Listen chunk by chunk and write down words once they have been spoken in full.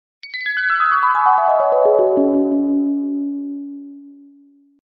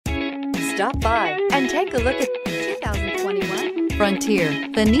Stop by and take a look at 2021 Frontier.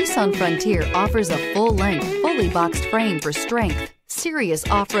 The Nissan Frontier offers a full-length, fully boxed frame for strength, serious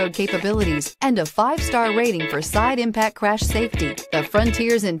off-road capabilities, and a 5-star rating for side impact crash safety. The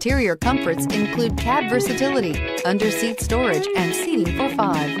Frontier's interior comforts include cab versatility, under-seat storage, and seating for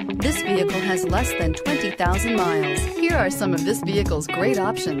 5. This vehicle has less than 20,000 miles. Here are some of this vehicle's great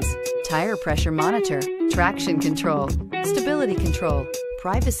options: tire pressure monitor, traction control, stability control,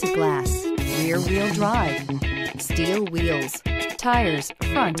 privacy glass, rear-wheel drive, steel wheels, tires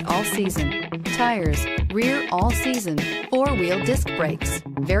front all season, tires rear all season, 4-wheel disc brakes,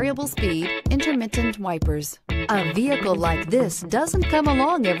 variable speed, intermittent wipers. A vehicle like this doesn't come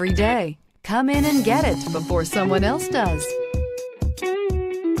along every day. Come in and get it before someone else does.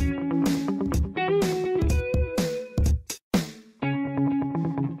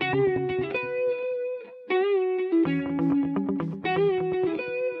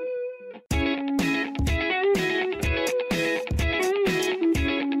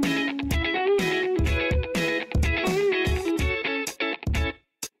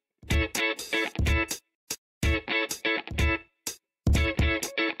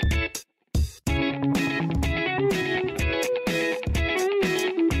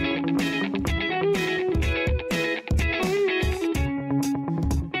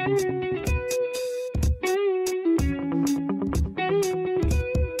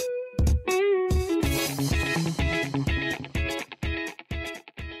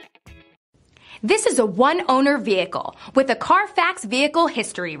 This is a one-owner vehicle with a Carfax Vehicle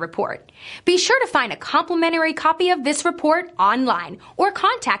History Report. Be sure to find a complimentary copy of this report online or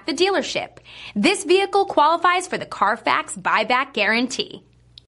contact the dealership. This vehicle qualifies for the Carfax Buyback Guarantee.